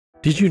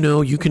Did you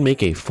know you can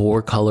make a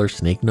 4-color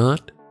snake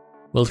knot?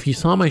 Well, if you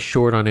saw my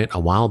short on it a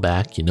while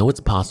back, you know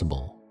it's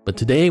possible. But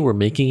today we're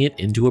making it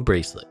into a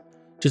bracelet.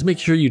 Just make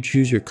sure you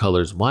choose your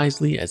colors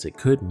wisely, as it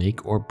could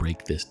make or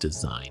break this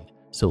design.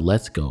 So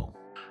let's go.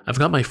 I've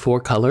got my 4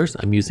 colors.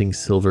 I'm using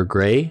silver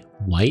gray,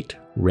 white,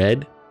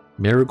 red,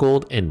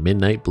 marigold, and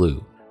midnight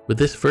blue. With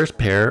this first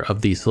pair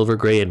of the silver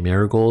gray and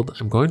marigold,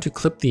 I'm going to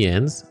clip the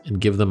ends and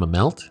give them a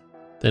melt,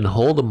 then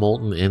hold the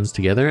molten ends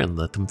together and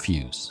let them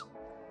fuse.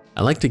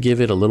 I like to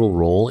give it a little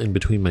roll in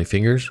between my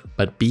fingers,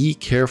 but be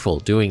careful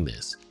doing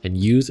this and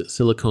use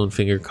silicone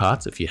finger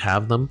cots if you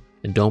have them,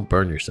 and don't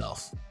burn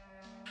yourself.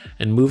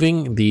 And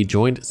moving the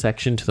joint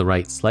section to the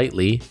right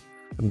slightly,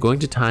 I'm going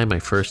to tie my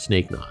first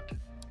snake knot.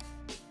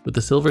 With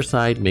the silver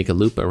side, make a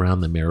loop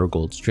around the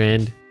marigold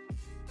strand.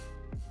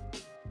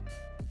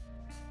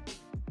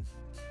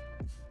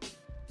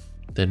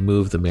 Then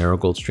move the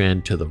marigold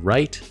strand to the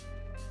right,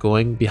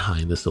 going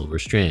behind the silver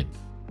strand.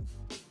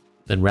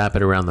 Then wrap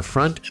it around the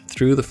front and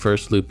through the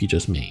first loop you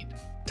just made.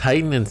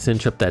 Tighten and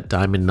cinch up that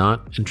diamond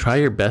knot and try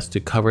your best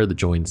to cover the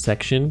joined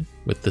section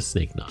with the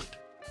snake knot.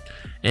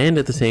 And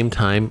at the same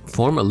time,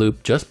 form a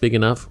loop just big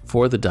enough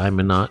for the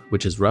diamond knot,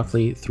 which is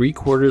roughly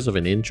 3/4 of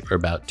an inch or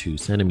about 2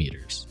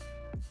 centimeters.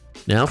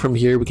 Now from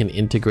here we can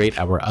integrate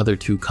our other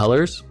 2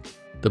 colors.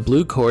 The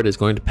blue cord is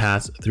going to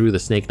pass through the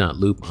snake knot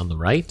loop on the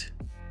right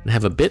and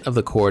have a bit of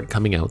the cord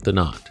coming out the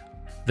knot.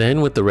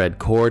 Then with the red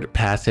cord,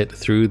 pass it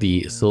through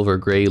the silver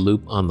gray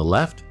loop on the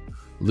left,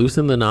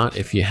 loosen the knot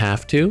if you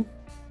have to,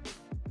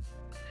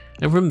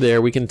 and from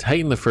there we can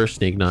tighten the first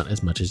snake knot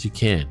as much as you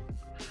can.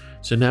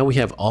 So now we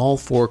have all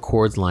 4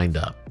 cords lined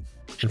up,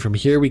 and from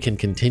here we can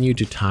continue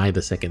to tie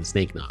the second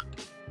snake knot.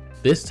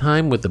 This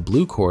time with the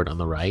blue cord on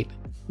the right,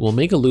 we'll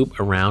make a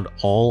loop around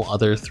all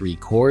other 3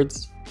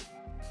 cords,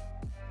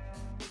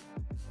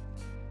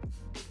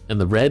 and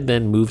the red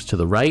then moves to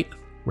the right,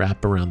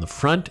 wrap around the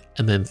front,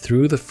 and then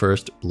through the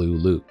first blue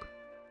loop.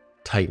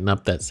 Tighten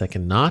up that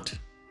second knot.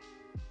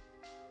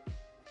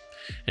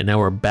 And now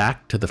we're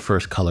back to the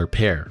first color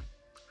pair.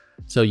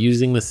 So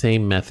using the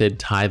same method,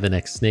 tie the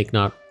next snake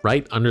knot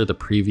right under the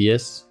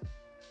previous.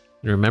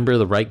 And remember,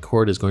 the right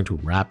cord is going to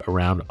wrap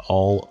around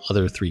all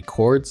other 3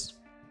 cords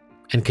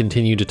and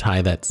continue to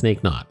tie that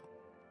snake knot.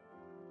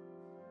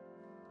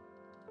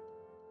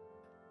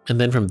 And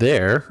then from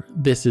there,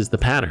 this is the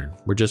pattern.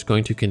 We're just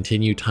going to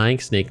continue tying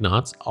snake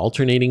knots,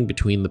 alternating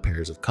between the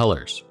pairs of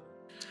colors.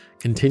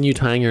 Continue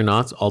tying your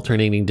knots,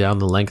 alternating down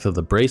the length of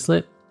the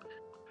bracelet.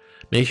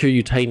 Make sure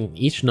you tighten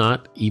each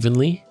knot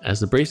evenly, as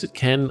the bracelet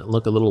can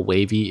look a little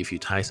wavy if you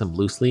tie some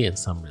loosely and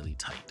some really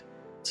tight.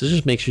 So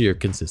just make sure you're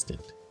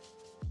consistent.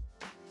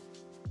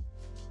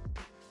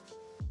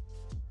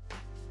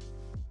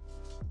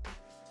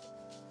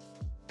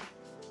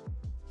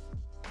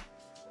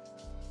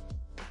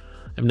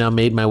 I've now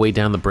made my way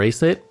down the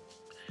bracelet,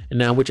 and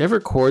now whichever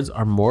cords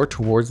are more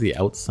towards the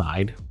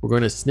outside, we're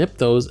going to snip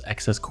those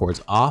excess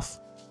cords off,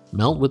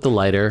 melt with the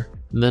lighter,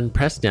 and then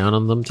press down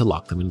on them to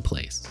lock them in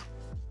place.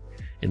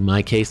 In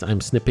my case,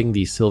 I'm snipping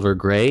the silver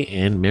gray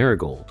and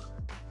marigold.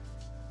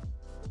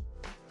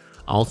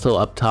 Also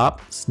up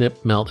top,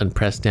 snip, melt, and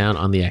press down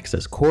on the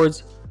excess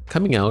cords,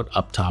 coming out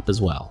up top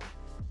as well.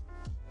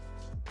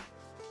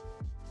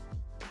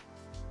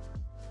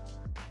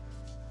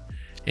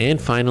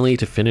 And finally,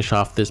 to finish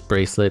off this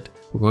bracelet,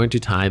 we're going to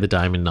tie the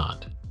diamond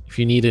knot. If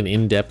you need an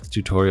in-depth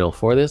tutorial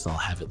for this, I'll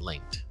have it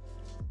linked.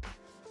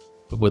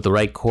 But with the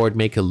right cord,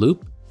 make a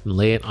loop and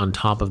lay it on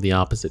top of the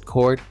opposite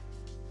cord.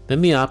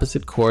 Then the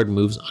opposite cord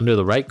moves under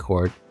the right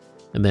cord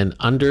and then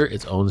under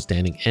its own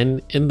standing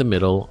end in the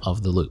middle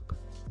of the loop.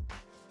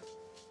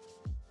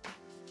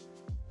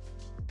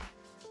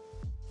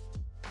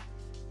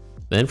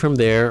 Then from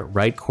there,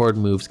 right cord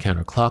moves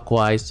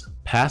counterclockwise,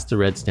 past the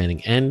red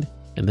standing end,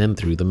 and then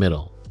through the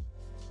middle.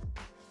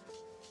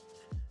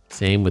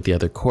 Same with the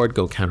other cord,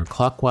 go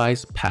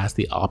counterclockwise, past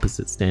the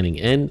opposite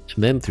standing end,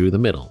 and then through the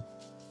middle.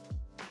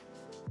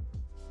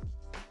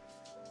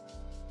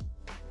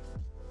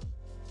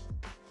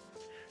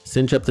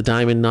 Cinch up the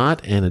diamond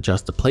knot and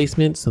adjust the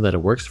placement so that it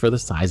works for the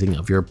sizing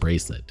of your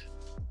bracelet.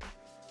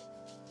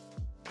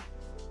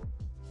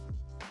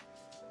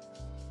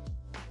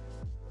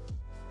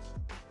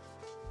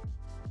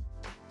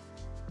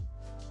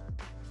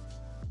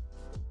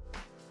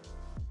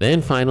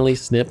 Then finally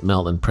snip,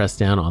 melt, and press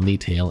down on the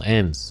tail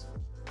ends.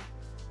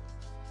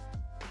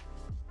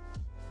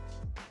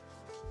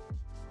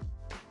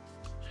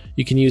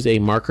 You can use a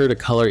marker to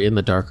color in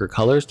the darker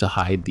colors to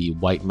hide the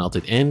white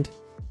melted end.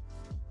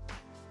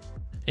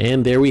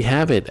 And there we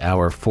have it,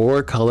 our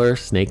 4-color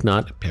snake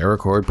knot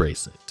paracord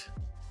bracelet.